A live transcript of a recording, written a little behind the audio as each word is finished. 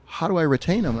how do I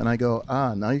retain them? And I go,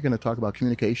 now you're going to talk about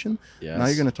communication. Yes. Now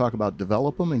you're going to talk about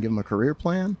develop them and give them a career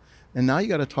plan. And now you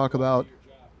got to talk about,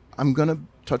 I'm going to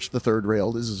touch the third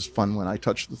rail. This is fun when I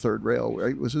touch the third rail,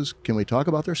 right? Can we talk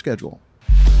about their schedule?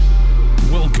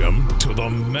 Welcome to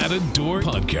the Matador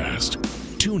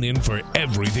Buscast. Tune in for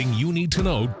everything you need to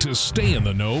know to stay in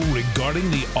the know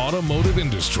regarding the automotive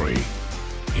industry.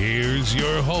 Here's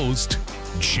your host,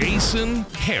 Jason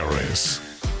Harris.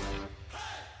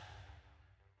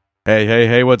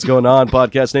 Hey, what's going on,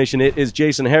 Podcast Nation? It is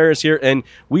Jason Harris here, and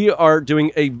we are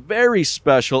doing a very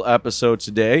special episode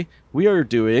today. We are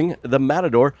doing the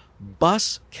Matador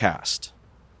Buscast.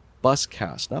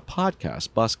 Buscast, not podcast,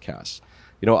 Buscast.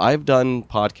 You know, I've done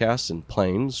podcasts in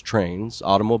planes, trains,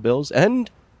 automobiles,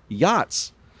 and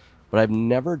yachts, but I've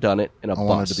never done it in a bus. I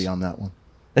wanted to be on that one.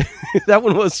 that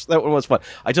one was fun.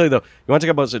 I tell you, though, you want to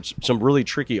talk about some really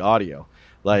tricky audio.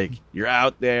 Like, you're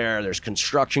out there, there's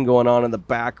construction going on in the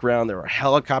background, there are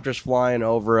helicopters flying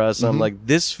over us. I'm like,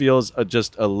 this feels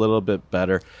just a little bit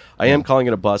better. I am calling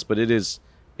it a bus, but it is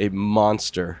a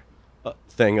monster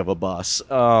thing of a bus.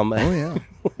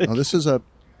 This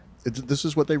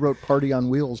is what they wrote Party on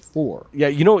Wheels for. Yeah,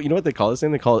 you know what they call this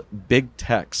thing? They call it Big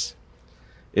Tex.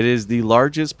 It is the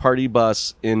largest party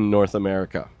bus in North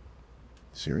America.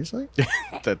 Seriously?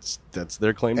 That's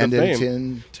their claim to fame. And it's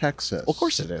in Texas. Of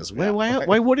course it is.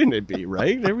 Why wouldn't it be,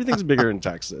 right? Everything's bigger in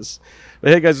Texas.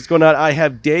 But hey, guys, what's going on? I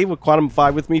have Dave with Quantum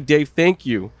 5 with me. Dave, thank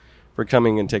you for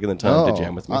coming and taking the time to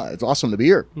jam with me. It's awesome to be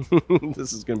here.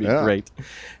 This is going to be great.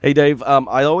 Hey, Dave,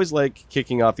 I always like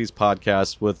kicking off these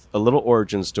podcasts with a little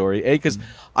origin story. Because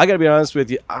I got to be honest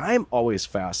with you, I'm always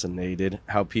fascinated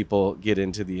how people get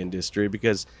into the industry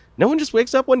because no one just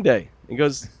wakes up one day and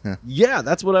goes, yeah,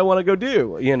 that's what I want to go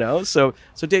do, you know? So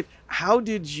Dave, how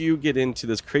did you get into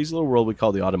this crazy little world we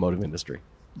call the automotive industry?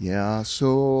 Yeah,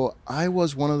 so I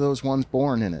was one of those ones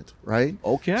born in it, right?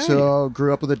 Okay. So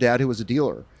grew up with a dad who was a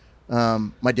dealer.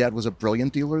 My dad was a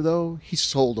brilliant dealer, though. He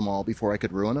sold them all before I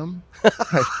could ruin them.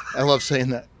 I love saying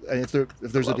that. If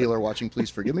there's a dealer watching, please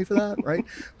forgive me for that, right?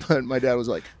 But my dad was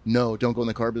like, no, don't go in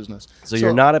the car business. So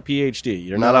you're not a PhD.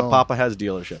 You're not a Papa Has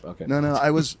dealership. Okay. No.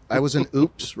 I was an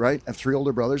oops, right? I have three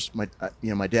older brothers.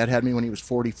 My dad had me when he was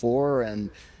 44, and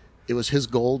it was his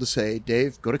goal to say,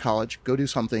 Dave, go to college, go do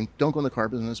something. Don't go in the car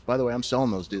business. By the way, I'm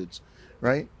selling those dudes,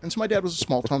 right? And so my dad was a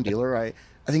small-town dealer. I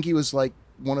think he was like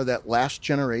one of that last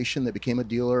generation that became a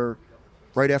dealer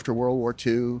right after World War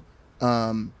II.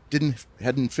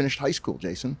 Hadn't finished high school,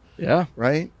 Jason. Yeah.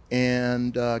 Right?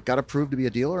 And got approved to be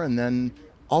a dealer, and then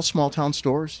all small town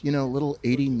stores, little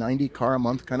 80, 90 car a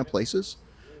month kind of places.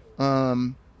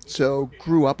 So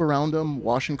grew up around them,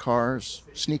 washing cars,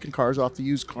 sneaking cars off the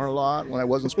used car lot when I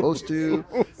wasn't supposed to.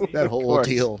 That whole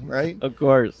deal, right? Of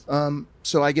course.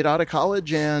 So I get out of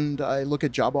college and I look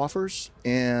at job offers,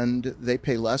 and they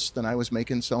pay less than I was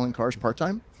making selling cars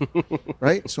part-time,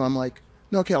 right? So I'm like,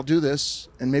 no, okay, I'll do this,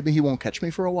 and maybe he won't catch me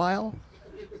for a while.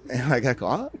 And I got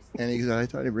caught, and he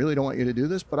said, I really don't want you to do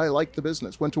this, but I like the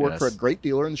business. Went to work for a great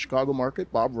dealer in the Chicago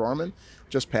market, Bob Rorman,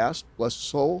 just passed, bless his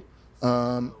soul,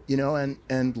 and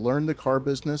learned the car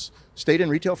business. Stayed in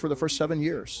retail for the first 7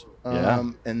 years,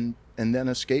 and then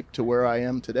escaped to where I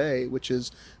am today, which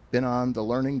has been on the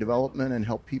learning, development, and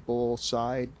help people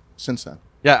side since then.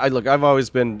 Yeah, I've always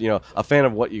been, a fan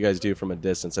of what you guys do from a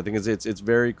distance. I think it's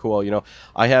very cool.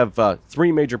 I have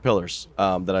three major pillars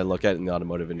that I look at in the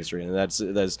automotive industry, and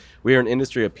that's we are an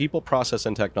industry of people, process,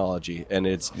 and technology. And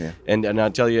and I'll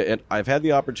tell you, I've had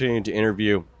the opportunity to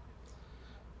interview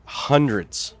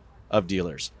hundreds of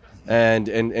dealers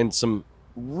and some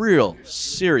real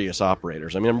serious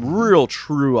operators. I mean, real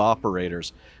true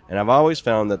operators, and I've always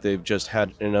found that they've just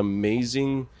had an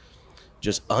amazing,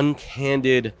 just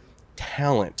uncandid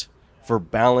talent for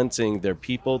balancing their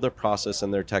people, their process,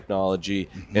 and their technology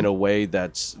in a way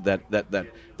that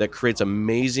creates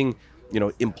amazing,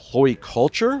 employee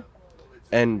culture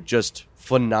and just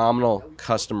phenomenal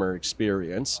customer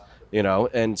experience.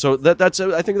 And so that's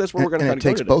I think that's where we're going to. And it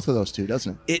takes both of those two,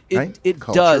 doesn't it? It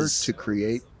culture does to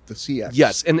create the CX.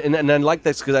 Yes, and I like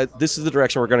this because this is the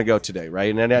direction we're going to go today,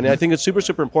 right? And I think it's super,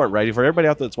 super important, right? For everybody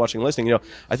out there that's watching and listening,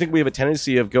 I think we have a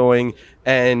tendency of going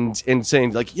and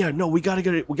saying like, yeah, no, we got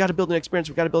to build an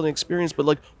experience, but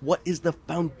like, what is the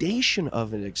foundation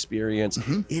of an experience?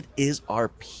 It is our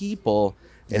people,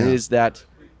 and it is that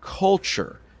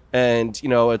culture, and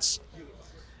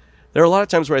there are a lot of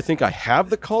times where I think I have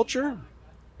the culture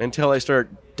until I start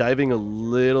diving a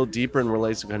little deeper and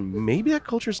realize maybe that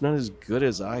culture is not as good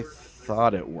as I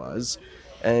thought it was.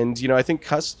 And I think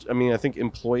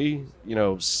employee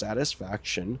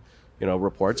satisfaction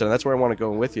reports, and that's where I want to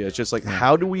go with you. It's just like,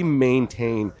 how do we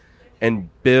maintain and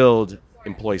build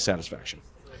employee satisfaction?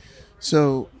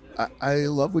 So I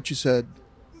love what you said,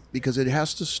 because it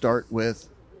has to start with,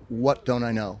 what don't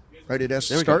I know, right? It has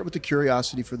to start with the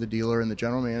curiosity for the dealer and the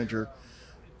general manager.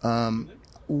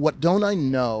 What don't I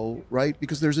know, right?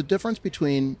 Because there's a difference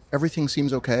between everything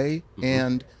seems okay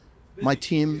and my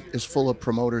team is full of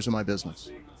promoters in my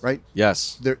business, right?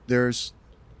 Yes. There's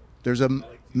a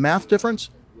math difference,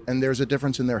 and there's a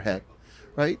difference in their head,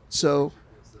 right? So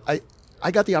I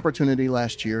got the opportunity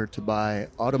last year to buy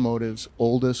automotive's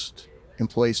oldest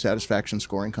employee satisfaction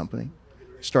scoring company,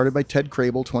 started by Ted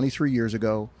Crable 23 years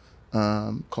ago,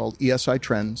 called ESI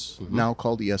Trends, now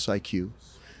called ESIQ.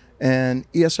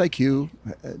 And ESIQ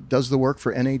does the work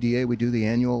for NADA. We do the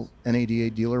annual NADA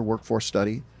dealer workforce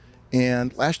study.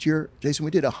 And last year, Jason,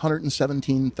 we did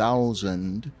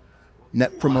 117,000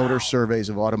 net promoter surveys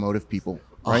of automotive people.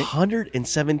 Right?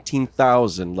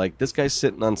 117,000. Like, this guy's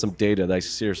sitting on some data that I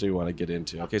seriously want to get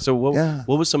into. Okay, so what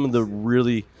was some of the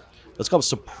really, let's call it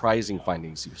surprising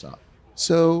findings you saw?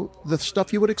 So the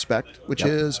stuff you would expect, which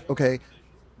is, okay,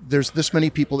 there's this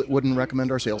many people that wouldn't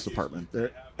recommend our sales department,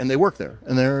 and they work there.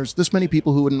 And there's this many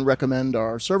people who wouldn't recommend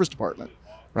our service department,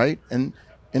 right? And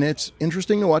it's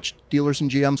interesting to watch dealers and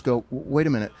GMs go, wait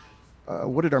a minute,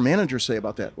 what did our manager say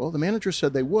about that? Well, the manager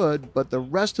said they would, but the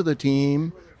rest of the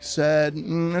team said,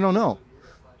 I don't know.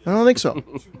 I don't think so,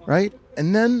 right?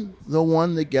 And then the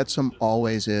one that gets them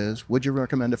always is, would you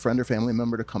recommend a friend or family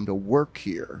member to come to work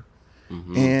here?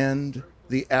 And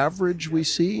the average we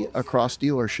see across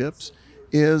dealerships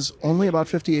is only about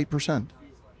 58%,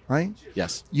 right?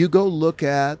 Yes. You go look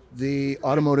at the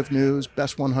Automotive News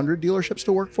Best 100 dealerships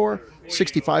to work for,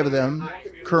 65 of them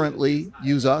currently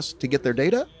use us to get their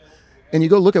data. And you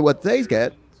go look at what they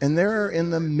get, and they're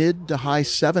in the mid to high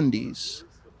 70s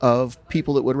of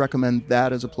people that would recommend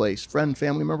that as a place. Friend,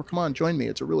 family member, come on, join me.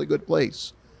 It's a really good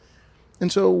place. And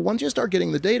so once you start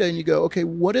getting the data and you go, okay,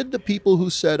 what did the people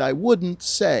who said I wouldn't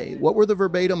say? What were the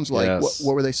verbatims like? Yes.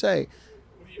 What were they say?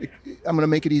 I'm going to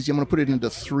make it easy. I'm going to put it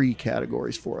into 3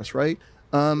 categories for us, right?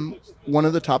 One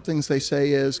of the top things they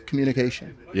say is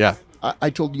communication. Yeah.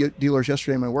 I told dealers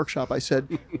yesterday in my workshop, I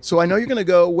said, so I know you're going to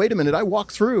go, wait a minute, I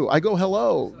walk through, I go,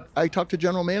 hello. I talk to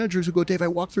general managers who go, Dave, I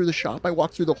walk through the shop, I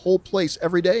walk through the whole place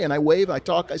every day, and I wave, I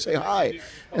talk, I say hi.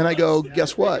 And I go,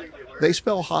 guess what? They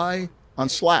spell hi on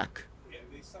Slack.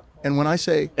 And when I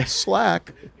say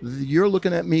Slack, you're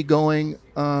looking at me going,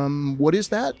 what is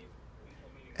that?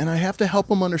 And I have to help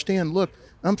them understand, look,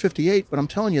 I'm 58, but I'm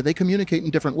telling you, they communicate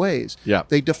in different ways. Yeah.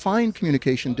 They define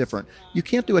communication different. You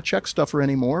can't do a check stuffer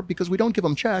anymore because we don't give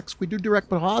them checks. We do direct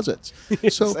deposits.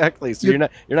 So exactly. So you're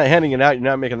not handing it out. You're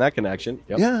not making that connection.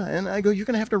 Yep. Yeah. And I go, you're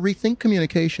going to have to rethink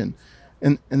communication.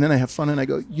 And then I have fun and I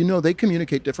go, they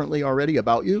communicate differently already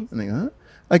about you. And they go, huh?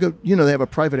 I go, they have a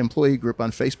private employee group on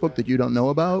Facebook that you don't know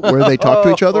about where they talk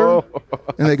to each other.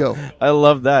 And they go, I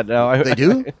love that. No, they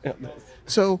do?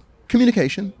 So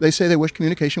communication, they say they wish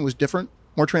communication was different,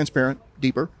 more transparent,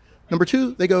 deeper. Number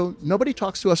 2, they go, nobody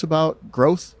talks to us about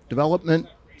growth, development,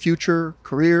 future,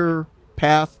 career,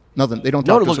 path, nothing. They don't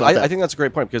talk to us about that. I think that's a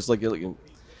great point because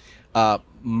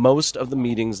most of the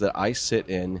meetings that I sit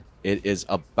in, it is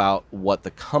about what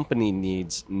the company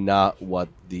needs, not what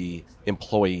the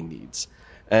employee needs.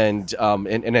 And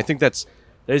I think that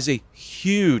is a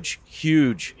huge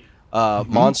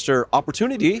monster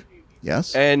opportunity.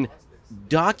 Yes. And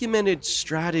documented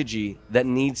strategy that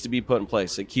needs to be put in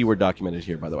place. A keyword documented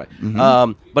here, by the way.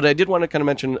 But I did want to kind of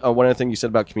mention one other thing you said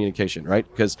about communication, right?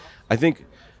 Because I think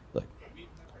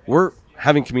we're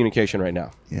having communication right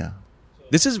now. Yeah.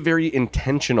 This is very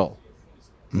intentional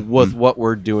with what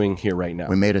we're doing here right now.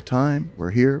 We made a time.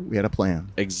 We're here. We had a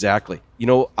plan. Exactly.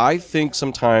 I think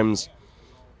sometimes,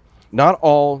 not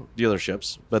all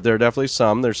dealerships, but there are definitely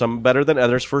some. There's some better than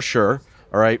others for sure.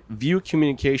 All right, view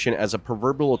communication as a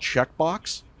proverbial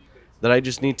checkbox that I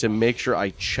just need to make sure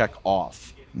I check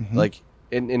off.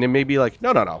 And it may be like,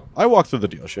 no. I walked through the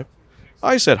dealership.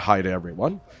 I said hi to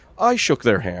everyone. I shook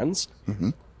their hands.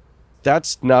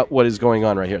 That's not what is going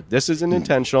on right here. This isn't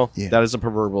intentional. Yeah. That is a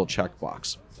proverbial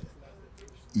checkbox.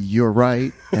 You're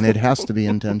right, and it has to be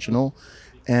intentional.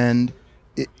 And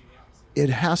it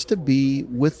has to be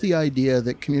with the idea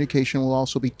that communication will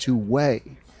also be two-way.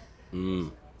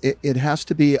 It has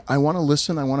to be, I want to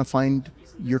listen, I want to find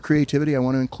your creativity, I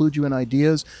want to include you in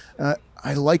ideas.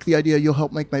 I like the idea you'll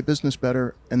help make my business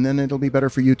better, and then it'll be better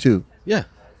for you too. Yeah.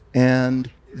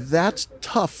 And that's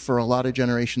tough for a lot of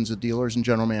generations of dealers and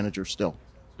general managers still,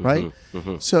 right?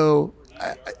 So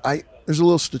I there's a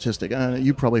little statistic,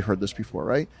 you probably heard this before,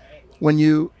 right? When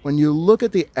you look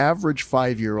at the average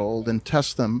 5-year-old and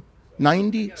test them,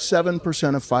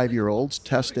 97% of 5-year-olds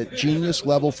test at genius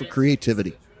level for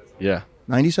creativity. Yeah.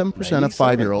 97% of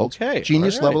 5-year-olds, Okay.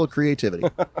 genius All right. level of creativity,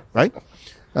 right?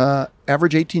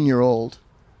 Average 18-year-old,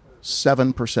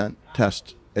 7%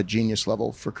 test at genius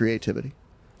level for creativity.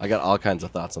 I got all kinds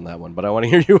of thoughts on that one, but I want to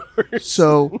hear yours.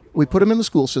 So we put them in the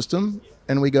school system,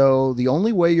 and we go, the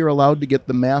only way you're allowed to get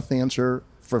the math answer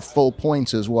for full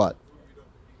points is what?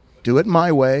 Do it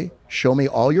my way. Show me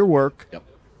all your work. Yep.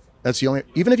 That's the only.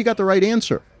 Even if you got the right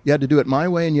answer, you had to do it my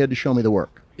way, and you had to show me the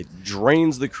work. It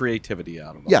drains the creativity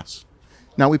out of them. Yes.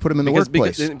 Now we put them in the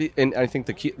workplace. And I think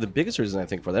the biggest reason I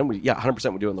think for them,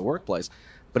 100% we do it in the workplace,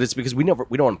 but it's because we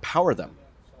don't empower them.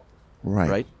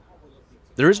 Right?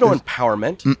 There is no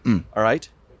empowerment. All right.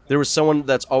 There was someone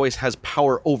that's always has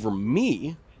power over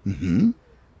me. Mm-hmm.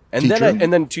 And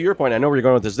then to your point, I know where you're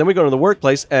going with this. Then we go to the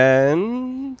workplace,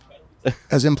 and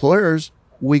as employers,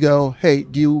 we go, hey,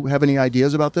 do you have any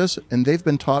ideas about this? And they've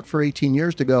been taught for 18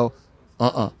 years to go,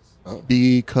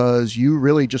 because you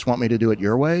really just want me to do it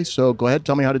your way. So go ahead,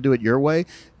 tell me how to do it your way.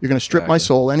 You're going to strip my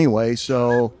soul anyway.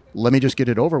 So let me just get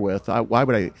it over with. Why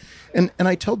would I? And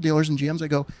I tell dealers and GMs, I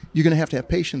go, you're going to have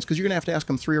patience, because you're going to have to ask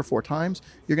them 3 or 4 times.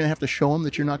 You're going to have to show them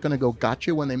that you're not going to go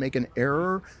gotcha when they make an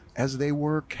error, as they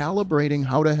were calibrating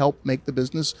how to help make the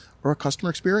business or a customer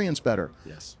experience better.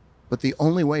 yes, But the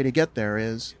only way to get there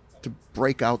is to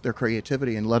break out their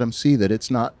creativity and let them see that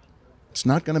it's not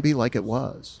going to be like it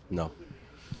was. no,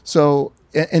 So,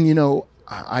 and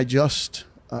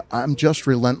I'm just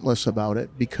relentless about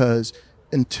it, because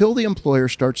until the employer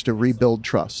starts to rebuild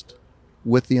trust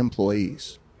with the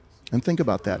employees, and think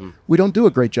about that, we don't do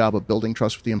a great job of building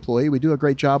trust with the employee. We do a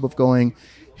great job of going,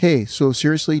 hey, so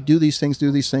seriously, do these things,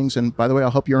 and by the way,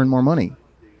 I'll help you earn more money.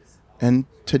 And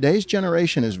today's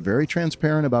generation is very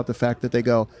transparent about the fact that they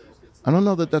go, I don't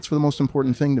know that that's the most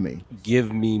important thing to me.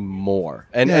 give me more.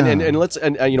 And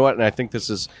you know what? And I think this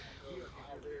is.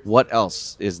 What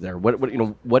else is there?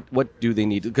 What do they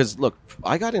need? Because look,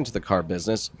 I got into the car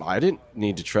business. I didn't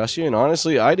need to trust you, and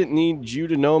honestly, I didn't need you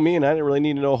to know me, and I didn't really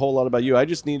need to know a whole lot about you. I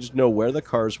just needed to know where the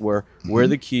cars were, where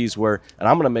the keys were, and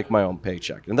I'm going to make my own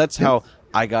paycheck. And that's how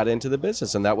I got into the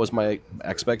business, and that was my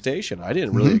expectation. I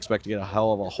didn't really expect to get a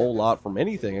hell of a whole lot from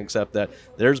anything, except that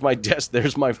there's my desk,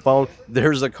 there's my phone,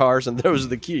 there's the cars, and those are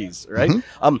the keys, right?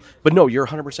 But no, you're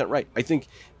 100% right. I think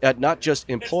not just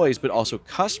employees, but also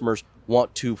customers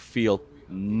want to feel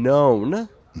known.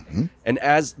 And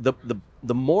as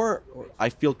the more I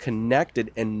feel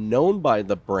connected and known by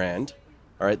the brand,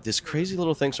 all right, this crazy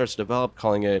little thing starts to develop,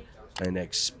 calling it an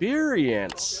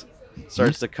experience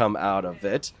starts to come out of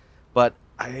it. But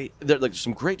there's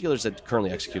some great dealers that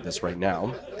currently execute this right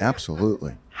now.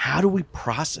 Absolutely. How do we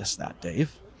process that,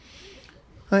 Dave?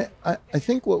 I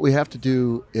think what we have to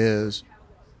do is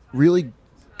really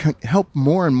help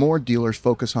more and more dealers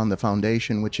focus on the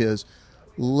foundation, which is,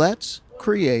 let's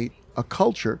create a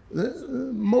culture.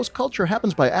 Most culture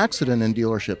happens by accident in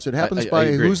dealerships. It happens by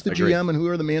agree. who's the GM and who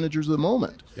are the managers of the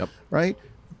moment. Yep. Right?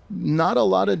 Not a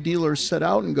lot of dealers set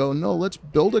out and go, no, let's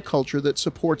build a culture that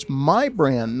supports my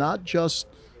brand, not just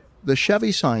the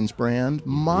Chevy Signs brand,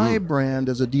 my brand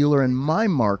as a dealer in my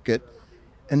market.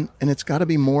 And it's got to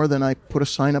be more than I put a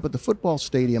sign up at the football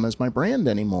stadium as my brand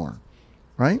anymore.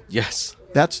 Right? Yes.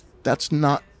 That's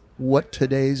not what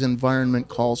today's environment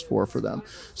calls for them.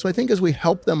 So I think as we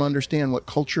help them understand what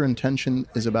culture intention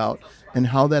is about and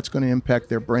how that's going to impact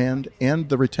their brand and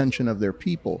the retention of their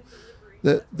people,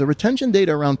 the retention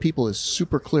data around people is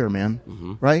super clear, man.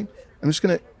 Right? I'm just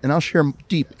going to, and I'll share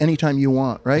deep anytime you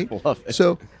want, right? Love it.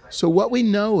 So what we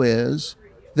know is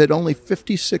that only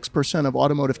 56% of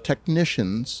automotive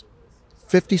technicians,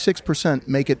 56%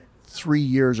 make it 3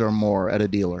 years or more at a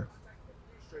dealer.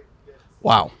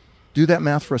 Wow. Do that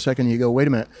math for a second and you go, wait a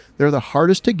minute, they're the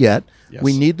hardest to get. Yes.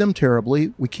 We need them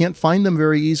terribly. We can't find them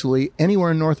very easily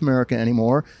anywhere in North America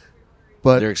anymore.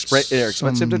 But They're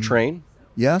expensive to train.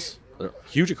 Yes. They're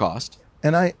huge cost.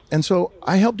 And so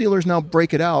I help dealers now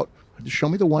break it out. Show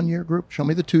me the 1-year group, show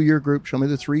me the 2-year group, show me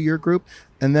the 3-year group,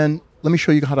 and then let me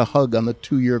show you how to hug on the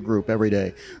 2-year group every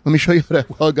day. Let me show you how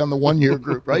to hug on the 1-year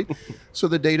group, right? So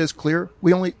the data is clear.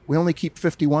 We only keep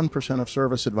 51% of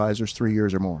service advisors 3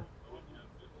 years or more.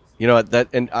 You know that,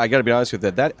 and I got to be honest with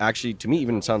that. That actually, to me,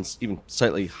 even sounds even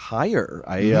slightly higher.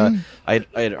 I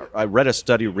read a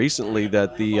study recently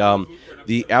that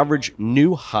the average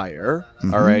new hire,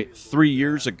 all right, 3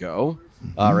 years ago,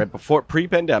 right before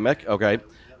pre-pandemic, okay,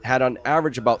 had on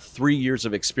average about 3 years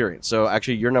of experience. So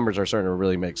actually, your numbers are starting to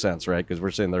really make sense, right? Because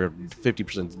we're saying they're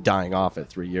 50% dying off at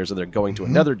 3 years, and they're going to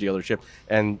another dealership,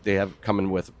 and they have come in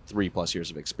with 3+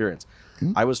 years of experience.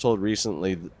 I was told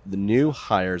recently the new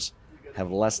hires have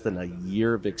less than a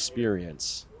year of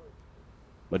experience.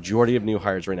 Majority of new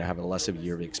hires right now have less of a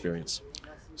year of experience.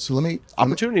 So let me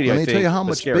Opportunity, Let I me tell think, you how but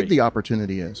much scary. big the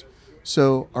opportunity is.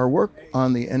 So our work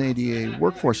on the NADA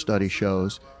workforce study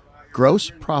shows gross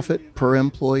profit per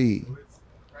employee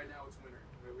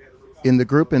in the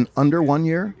group in under 1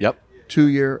 year, Yep. 2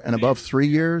 year, and above 3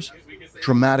 years,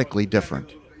 dramatically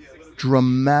different.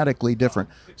 Dramatically different.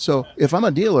 So if I'm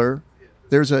a dealer,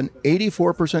 there's an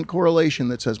 84% correlation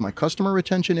that says my customer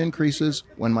retention increases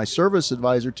when my service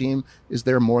advisor team is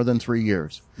there more than 3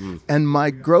 years. And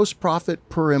my gross profit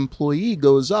per employee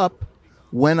goes up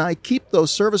when I keep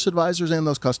those service advisors and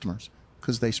those customers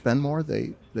because they spend more,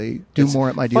 they do more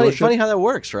at my dealership. Funny how that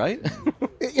works, right?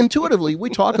 Intuitively, we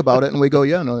talk about it and we go,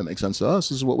 yeah, no, that makes sense to us.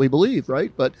 This is what we believe,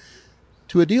 right? But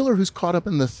to a dealer who's caught up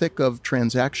in the thick of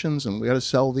transactions and we got to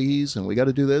sell these and we got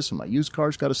to do this and my used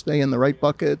cars got to stay in the right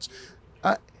buckets,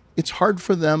 it's hard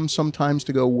for them sometimes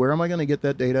to go, where am I going to get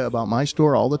that data about my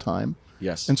store all the time?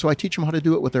 Yes. And so I teach them how to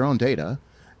do it with their own data.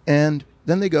 And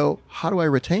then they go, how do I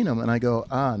retain them? And I go,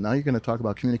 now you're going to talk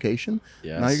about communication.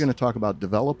 Yes. Now you're going to talk about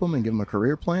develop them and give them a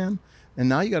career plan. And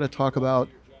now you got to talk about,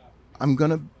 I'm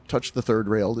going to touch the third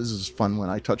rail. This is fun when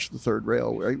I touch the third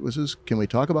rail, right? Can we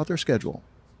talk about their schedule?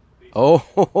 Oh,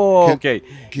 okay.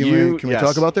 Can we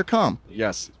talk about their comp?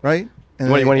 Yes. Right? And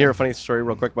You want to hear a funny story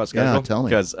real quick about schedule? Yeah, tell me.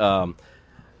 Because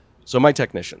so my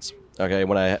technicians, okay,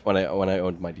 when I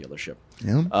owned my dealership,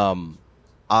 Yeah.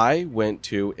 I went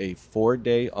to a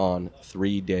 4-day on,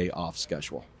 3-day off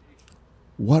schedule.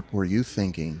 What were you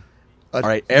thinking? All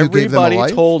right, You gave them a everybody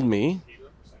life? told me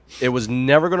it was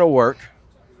never going to work.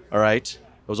 All right,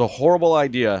 it was a horrible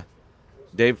idea.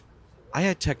 Dave, I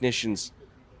had technicians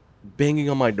banging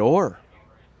on my door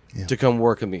to come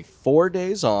work with me. 4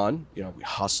 days on, we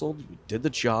hustled, we did the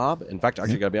job. In fact,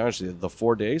 actually, got to be honest with you, the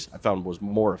 4 days I found was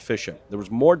more efficient. There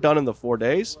was more done in the 4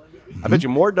 days. I bet you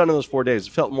more done in those 4 days.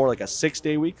 It felt more like a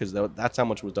 6-day week because that's how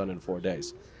much was done in 4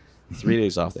 days. 3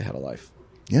 days off, they had a life.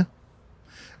 Yeah.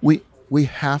 We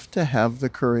have to have the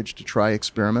courage to try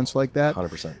experiments like that.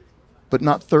 100%. But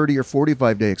not 30 or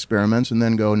 45-day experiments and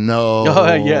then go, no.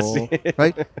 Yes.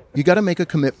 Right? You got to make a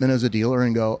commitment as a dealer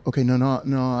and go, okay, no,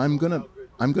 I'm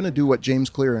going to do what James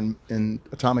Clear in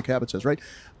Atomic Habits says, right?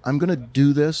 I'm going to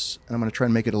do this, and I'm going to try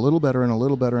and make it a little better and a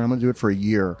little better, and I'm going to do it for a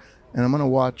year. And I'm going to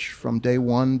watch from day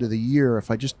one to the year.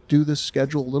 If I just do this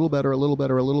schedule a little better, a little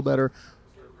better, a little better,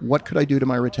 what could I do to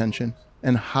my retention?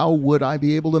 And how would I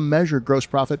be able to measure gross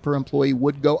profit per employee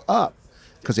would go up?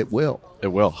 Because it will. It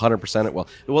will. 100% it will.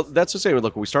 Well, that's to say,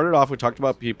 look, we started off, we talked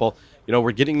about people,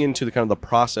 we're getting into the kind of the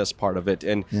process part of it.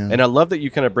 And I love that you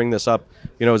kind of bring this up,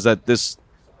 is that this,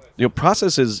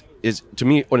 process is to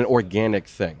me an organic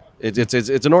thing.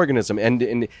 It's an organism,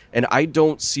 and I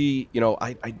don't see,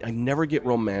 I never get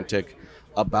romantic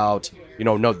about,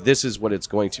 no, this is what it's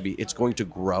going to be. It's going to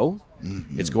grow.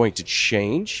 Mm-hmm. It's going to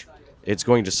change. It's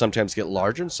going to sometimes get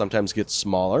larger and sometimes get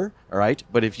smaller. All right.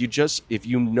 But if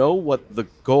you know what the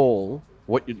goal,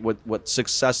 what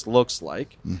success looks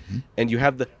like, mm-hmm. and you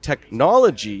have the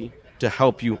technology to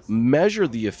help you measure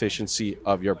the efficiency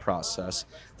of your process,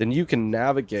 then you can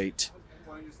navigate,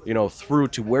 through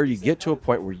to where you get to a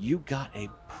point where you got a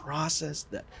process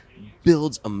that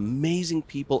builds amazing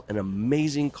people and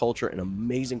amazing culture and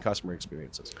amazing customer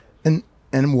experiences.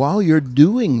 And while you're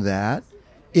doing that,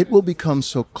 it will become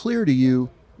so clear to you,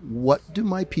 what do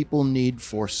my people need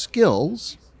for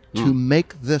skills to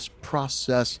make this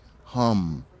process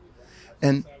hum?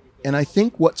 And I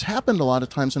think what's happened a lot of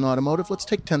times in automotive, let's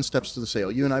take 10 steps to the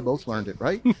sale. You and I both learned it,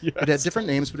 right? Yes. It had different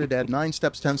names, but it had 9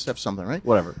 steps, 10 steps, something, right?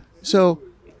 Whatever. So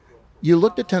you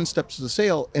looked at 10 steps to the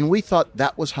sale, and we thought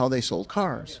that was how they sold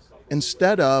cars.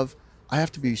 Instead of, I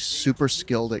have to be super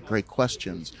skilled at great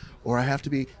questions, or I have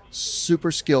to be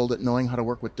super skilled at knowing how to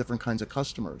work with different kinds of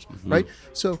customers, mm-hmm. right?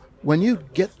 So when you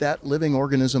get that living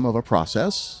organism of a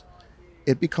process,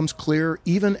 it becomes clear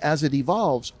even as it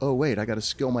evolves, oh, wait, I got to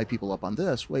skill my people up on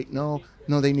this. Wait, no,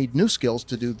 they need new skills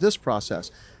to do this process.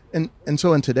 And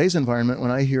so in today's environment,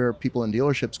 when I hear people in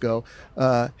dealerships go,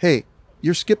 hey,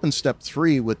 you're skipping step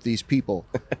 3 with these people.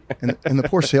 And the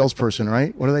poor salesperson,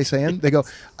 right? What are they saying? They go,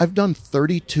 I've done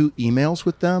 32 emails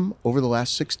with them over the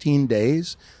last 16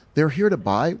 days. They're here to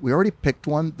buy. We already picked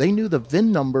one. They knew the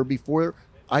VIN number before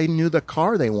I knew the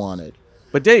car they wanted.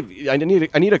 But Dave, I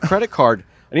need a credit card.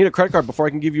 I need a credit card before I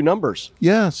can give you numbers.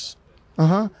 Yes.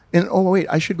 Uh-huh. And oh, wait,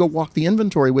 I should go walk the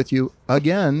inventory with you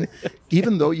again,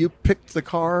 even though you picked the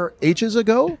car ages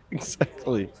ago?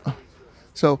 Exactly.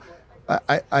 So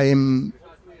I am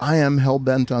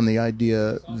hell-bent on the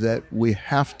idea that we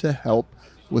have to help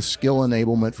with skill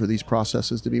enablement for these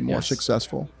processes to be more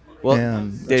successful. Well,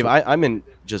 Dave, I'm in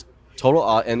just total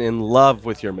awe and in love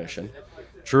with your mission.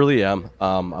 Truly am.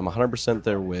 I'm 100%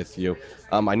 there with you.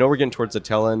 I know we're getting towards the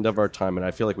tail end of our time, and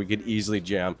I feel like we could easily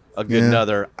jam a good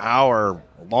another hour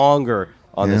longer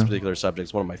on this particular subject.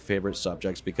 It's one of my favorite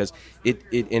subjects because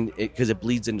it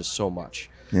bleeds into so much.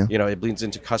 Yeah. It bleeds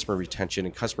into customer retention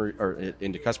and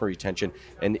into customer retention.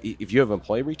 And if you have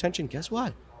employee retention, guess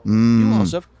what? You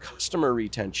also have customer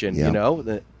retention. Yeah.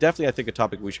 Definitely, I think a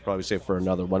topic we should probably save for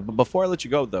another one. But before I let you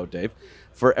go, though, Dave,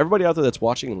 for everybody out there that's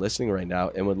watching and listening right now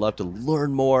and would love to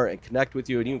learn more and connect with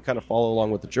you and even kind of follow along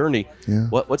with the journey,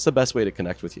 what's the best way to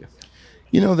connect with you?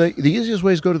 The easiest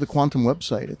way is go to the Quantum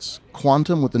website. It's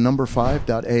quantum with the number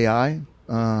 5.ai.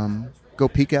 Go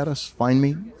peek at us, find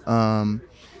me.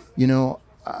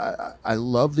 I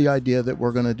love the idea that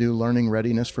we're going to do learning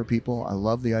readiness for people. I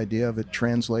love the idea of it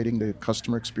translating to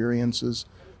customer experiences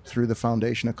through the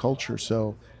foundation of culture.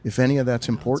 So if any of that's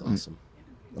important, awesome.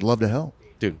 I'd love to help.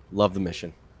 Dude, love the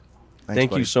mission. Thanks,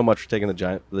 Thank buddy. you so much for taking the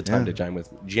time to jam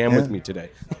with me today.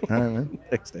 All right, man.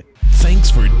 Thanks, Dave. Thanks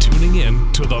for tuning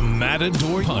in to the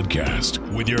Matador Podcast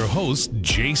with your host,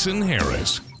 Jason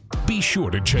Harris. Be sure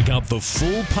to check out the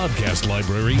full podcast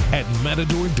library at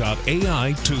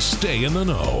matador.ai to stay in the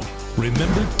know.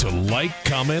 Remember to like,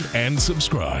 comment, and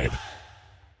subscribe.